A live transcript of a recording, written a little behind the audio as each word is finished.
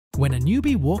When a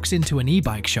newbie walks into an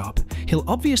e-bike shop, he'll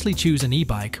obviously choose an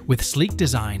e-bike with sleek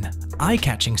design,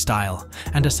 eye-catching style,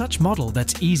 and a such model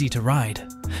that's easy to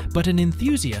ride. But an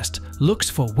enthusiast looks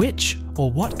for which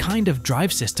or what kind of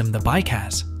drive system the bike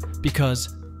has,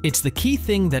 because it's the key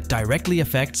thing that directly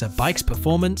affects a bike's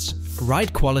performance,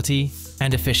 ride quality,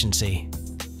 and efficiency.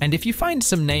 And if you find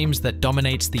some names that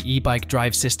dominates the e-bike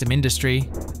drive system industry,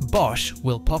 Bosch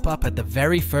will pop up at the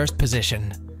very first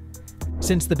position.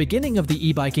 Since the beginning of the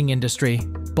e-biking industry,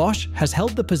 Bosch has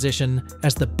held the position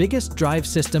as the biggest drive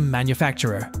system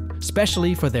manufacturer,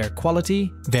 especially for their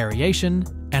quality, variation,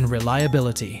 and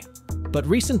reliability. But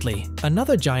recently,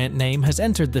 another giant name has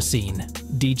entered the scene,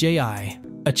 DJI,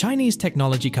 a Chinese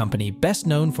technology company best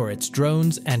known for its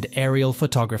drones and aerial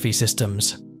photography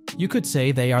systems. You could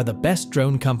say they are the best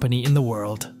drone company in the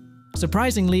world.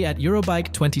 Surprisingly, at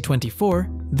Eurobike 2024,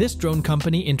 this drone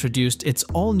company introduced its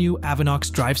all-new Avinox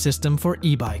drive system for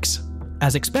e-bikes.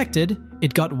 As expected,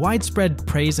 it got widespread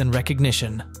praise and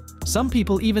recognition. Some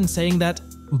people even saying that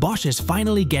Bosch is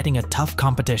finally getting a tough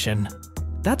competition.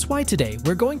 That's why today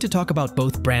we're going to talk about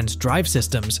both brands' drive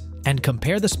systems and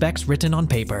compare the specs written on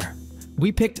paper.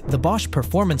 We picked the Bosch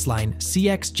Performance Line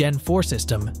CX Gen 4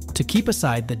 system to keep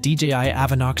aside the DJI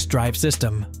Avinox drive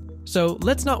system. So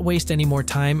let's not waste any more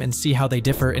time and see how they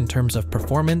differ in terms of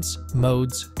performance,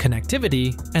 modes,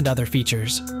 connectivity, and other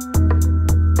features.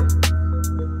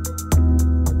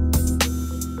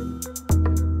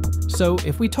 So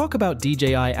if we talk about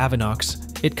DJI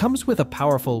Avinox, it comes with a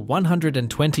powerful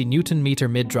 120 Nm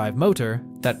mid-drive motor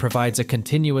that provides a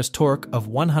continuous torque of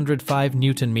 105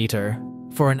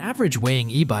 Nm. For an average weighing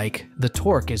e-bike, the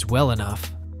torque is well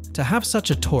enough. To have such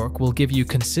a torque will give you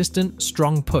consistent,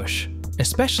 strong push,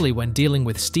 especially when dealing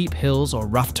with steep hills or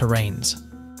rough terrains.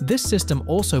 This system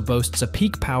also boasts a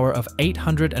peak power of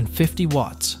 850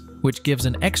 watts, which gives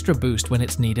an extra boost when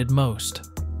it's needed most.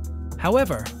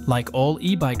 However, like all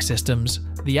e-bike systems,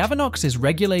 the Avinox is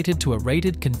regulated to a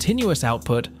rated continuous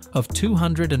output of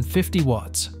 250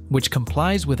 watts, which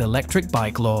complies with electric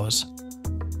bike laws.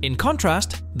 In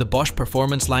contrast, the Bosch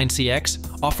Performance Line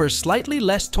CX offers slightly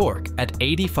less torque at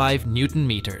 85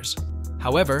 Nm.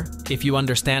 However, if you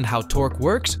understand how torque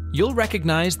works, you'll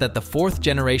recognize that the 4th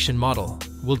generation model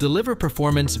will deliver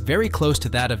performance very close to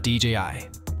that of DJI.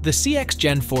 The CX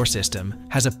Gen 4 system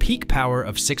has a peak power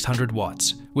of 600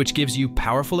 watts, which gives you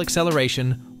powerful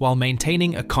acceleration while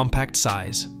maintaining a compact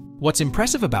size. What's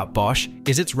impressive about Bosch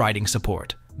is its riding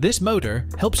support. This motor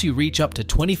helps you reach up to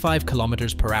 25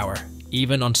 km/h,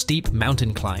 even on steep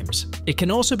mountain climbs. It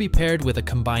can also be paired with a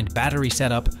combined battery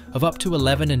setup of up to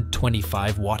 11 and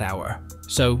 25 watt-hour.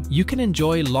 So you can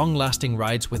enjoy long-lasting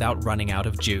rides without running out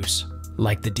of juice.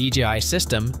 Like the DJI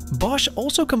system, Bosch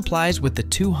also complies with the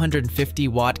 250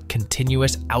 watt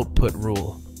continuous output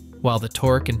rule. While the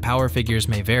torque and power figures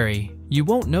may vary, you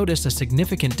won't notice a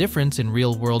significant difference in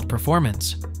real-world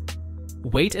performance.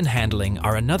 Weight and handling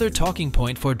are another talking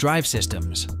point for drive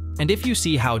systems. And if you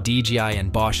see how DJI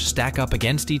and Bosch stack up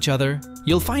against each other,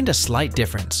 you'll find a slight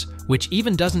difference, which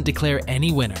even doesn't declare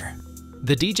any winner.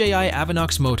 The DJI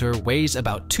Avinox motor weighs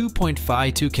about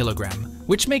 2.52 kg,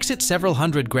 which makes it several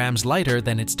hundred grams lighter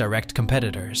than its direct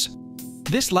competitors.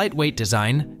 This lightweight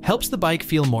design helps the bike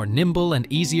feel more nimble and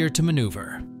easier to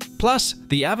maneuver. Plus,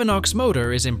 the Avinox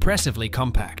motor is impressively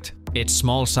compact. Its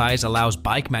small size allows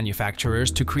bike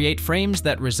manufacturers to create frames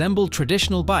that resemble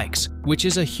traditional bikes, which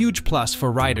is a huge plus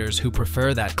for riders who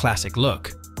prefer that classic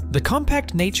look. The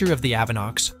compact nature of the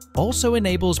Avinox also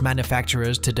enables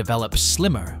manufacturers to develop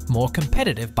slimmer, more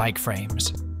competitive bike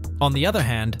frames. On the other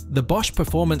hand, the Bosch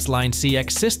Performance Line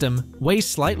CX system weighs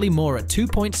slightly more at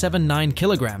 2.79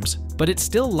 kilograms, but it's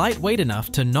still lightweight enough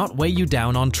to not weigh you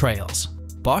down on trails.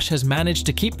 Bosch has managed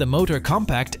to keep the motor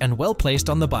compact and well placed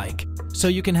on the bike, so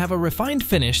you can have a refined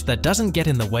finish that doesn't get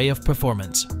in the way of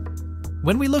performance.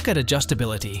 When we look at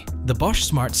adjustability, the Bosch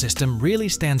Smart System really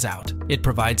stands out. It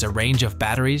provides a range of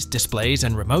batteries, displays,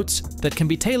 and remotes that can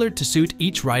be tailored to suit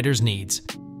each rider's needs.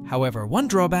 However, one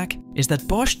drawback is that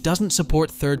Bosch doesn't support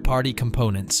third-party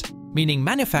components, meaning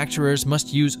manufacturers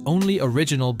must use only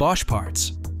original Bosch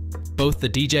parts. Both the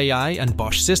DJI and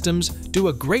Bosch systems do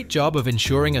a great job of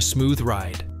ensuring a smooth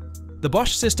ride. The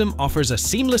Bosch system offers a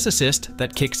seamless assist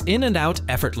that kicks in and out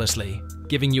effortlessly,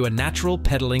 giving you a natural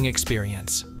pedaling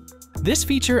experience. This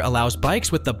feature allows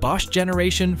bikes with the Bosch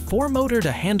Generation 4 motor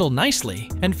to handle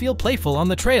nicely and feel playful on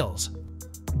the trails.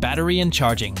 Battery and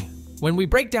charging. When we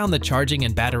break down the charging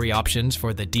and battery options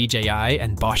for the DJI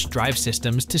and Bosch drive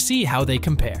systems to see how they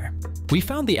compare, we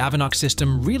found the Avinox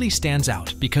system really stands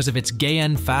out because of its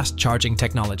Gain fast charging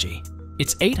technology.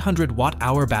 Its 800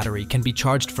 watt-hour battery can be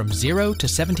charged from 0 to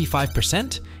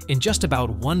 75% in just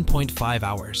about 1.5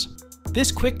 hours.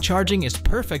 This quick charging is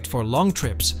perfect for long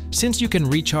trips since you can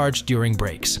recharge during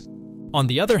breaks. On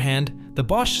the other hand, the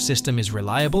Bosch system is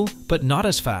reliable but not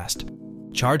as fast.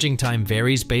 Charging time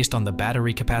varies based on the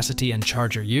battery capacity and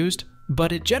charger used,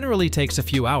 but it generally takes a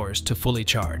few hours to fully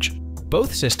charge.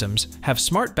 Both systems have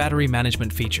smart battery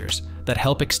management features that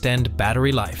help extend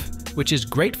battery life, which is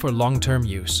great for long-term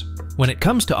use. When it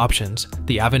comes to options,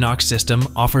 the Avinox system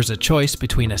offers a choice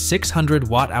between a 600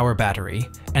 watt-hour battery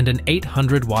and an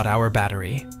 800 watt-hour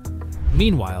battery.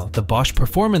 Meanwhile, the Bosch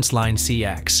Performance Line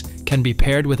CX can be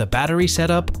paired with a battery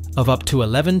setup of up to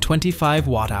 1125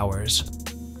 watt-hours.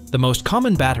 The most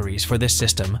common batteries for this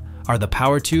system are the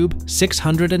PowerTube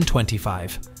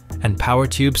 625 and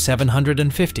PowerTube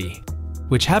 750,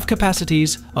 which have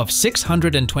capacities of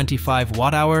 625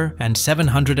 watt-hour and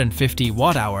 750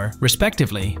 watt-hour,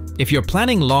 respectively. If you're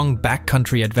planning long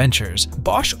backcountry adventures,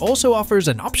 Bosch also offers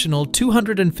an optional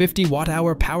 250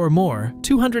 watt-hour PowerMore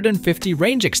 250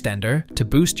 range extender to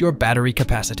boost your battery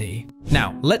capacity.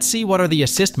 Now, let's see what are the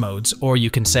assist modes, or you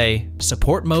can say,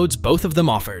 support modes both of them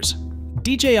offers.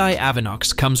 DJI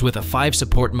Avinox comes with 5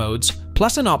 support modes,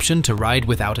 plus an option to ride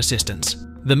without assistance.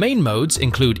 The main modes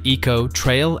include Eco,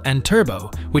 Trail, and Turbo,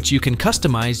 which you can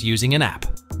customize using an app.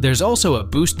 There's also a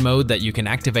boost mode that you can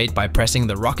activate by pressing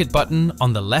the rocket button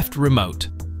on the left remote.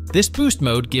 This boost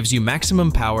mode gives you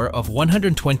maximum power of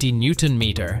 120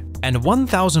 Nm and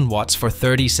 1000 watts for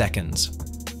 30 seconds.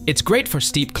 It's great for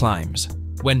steep climbs.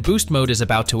 When boost mode is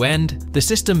about to end, the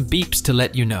system beeps to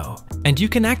let you know, and you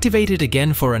can activate it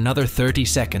again for another 30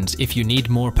 seconds if you need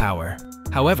more power.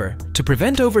 However, to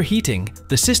prevent overheating,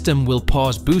 the system will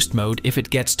pause boost mode if it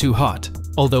gets too hot,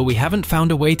 although we haven't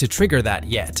found a way to trigger that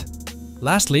yet.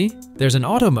 Lastly, there's an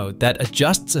auto mode that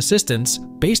adjusts assistance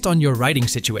based on your riding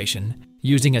situation,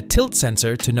 using a tilt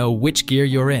sensor to know which gear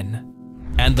you're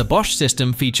in. And the Bosch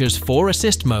system features 4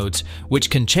 assist modes, which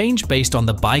can change based on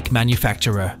the bike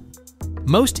manufacturer.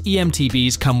 Most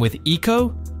EMTBs come with Eco,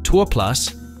 Tour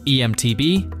Plus,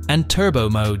 EMTB, and Turbo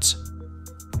modes.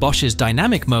 Bosch's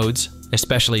dynamic modes,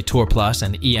 especially Tour Plus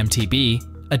and EMTB,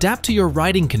 adapt to your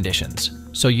riding conditions,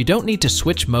 so you don't need to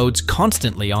switch modes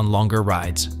constantly on longer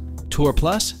rides. Tour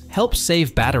Plus helps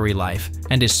save battery life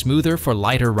and is smoother for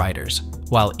lighter riders,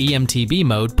 while EMTB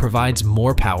mode provides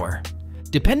more power.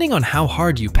 Depending on how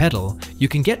hard you pedal, you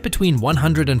can get between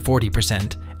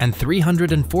 140% and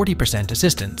 340%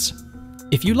 assistance.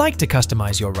 If you like to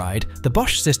customize your ride, the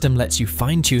Bosch system lets you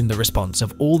fine-tune the response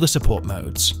of all the support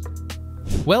modes.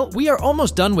 Well, we are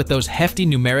almost done with those hefty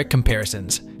numeric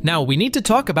comparisons. Now we need to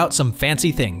talk about some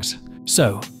fancy things.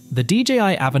 So, the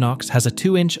DJI Avinox has a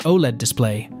 2-inch OLED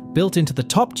display built into the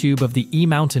top tube of the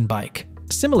e-mountain bike,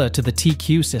 similar to the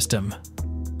TQ system.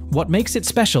 What makes it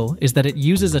special is that it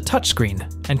uses a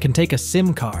touchscreen and can take a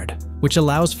SIM card, which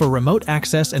allows for remote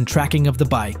access and tracking of the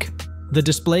bike. The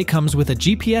display comes with a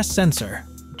GPS sensor,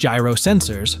 gyro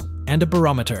sensors, and a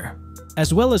barometer,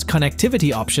 as well as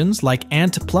connectivity options like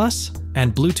ANT Plus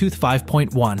and Bluetooth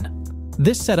 5.1.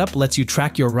 This setup lets you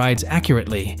track your rides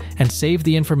accurately and save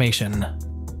the information.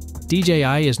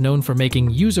 DJI is known for making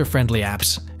user-friendly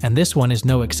apps, and this one is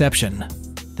no exception.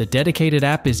 The dedicated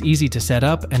app is easy to set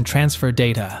up and transfer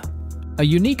data. A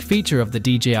unique feature of the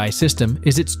DJI system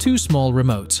is its 2 small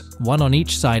remotes, one on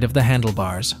each side of the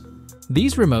handlebars.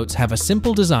 These remotes have a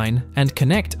simple design and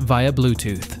connect via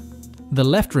Bluetooth. The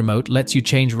left remote lets you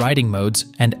change riding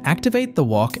modes and activate the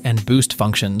walk and boost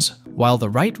functions, while the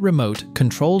right remote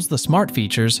controls the smart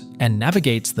features and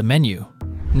navigates the menu.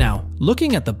 Now,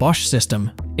 looking at the Bosch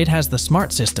system, it has the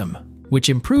Smart System, which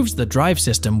improves the drive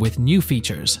system with new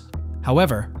features.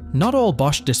 However, not all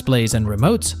Bosch displays and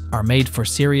remotes are made for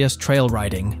serious trail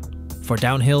riding. For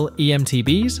downhill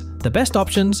EMTBs, the best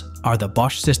options are the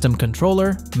Bosch system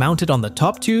controller mounted on the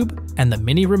top tube and the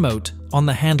mini remote on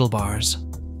the handlebars.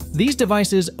 These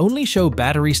devices only show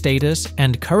battery status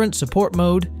and current support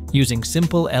mode using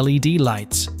simple LED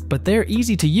lights, but they're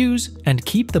easy to use and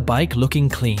keep the bike looking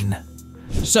clean.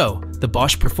 So, the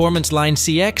Bosch Performance Line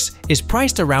CX is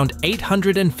priced around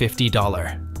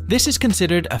 $850. This is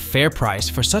considered a fair price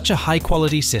for such a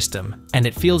high-quality system, and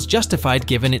it feels justified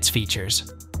given its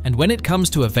features. And when it comes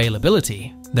to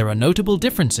availability, there are notable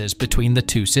differences between the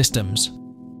 2 systems.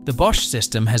 The Bosch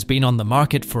system has been on the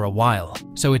market for a while,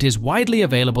 so it is widely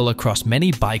available across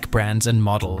many bike brands and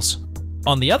models.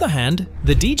 On the other hand,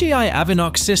 the DJI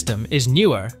Avinox system is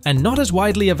newer and not as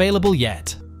widely available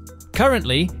yet.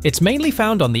 Currently, it's mainly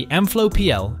found on the Amflo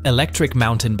PL electric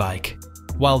mountain bike.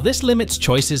 While this limits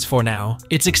choices for now,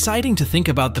 it's exciting to think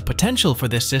about the potential for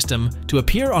this system to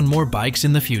appear on more bikes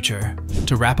in the future.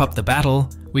 To wrap up the battle,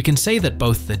 we can say that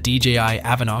both the DJI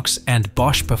Avinox and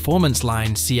Bosch Performance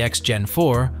Line CX Gen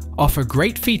 4 offer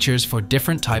great features for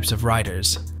different types of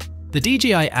riders. The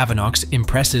DJI Avinox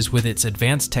impresses with its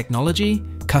advanced technology,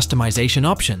 customization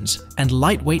options, and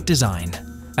lightweight design.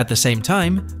 At the same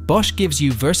time, Bosch gives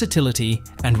you versatility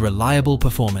and reliable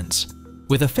performance.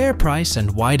 With a fair price and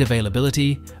wide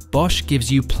availability, Bosch gives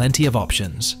you plenty of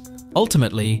options.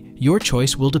 Ultimately, your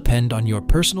choice will depend on your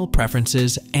personal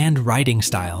preferences and riding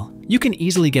style. You can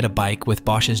easily get a bike with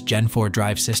Bosch's Gen 4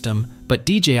 drive system, but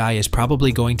DJI is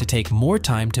probably going to take more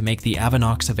time to make the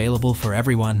Avinox available for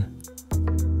everyone.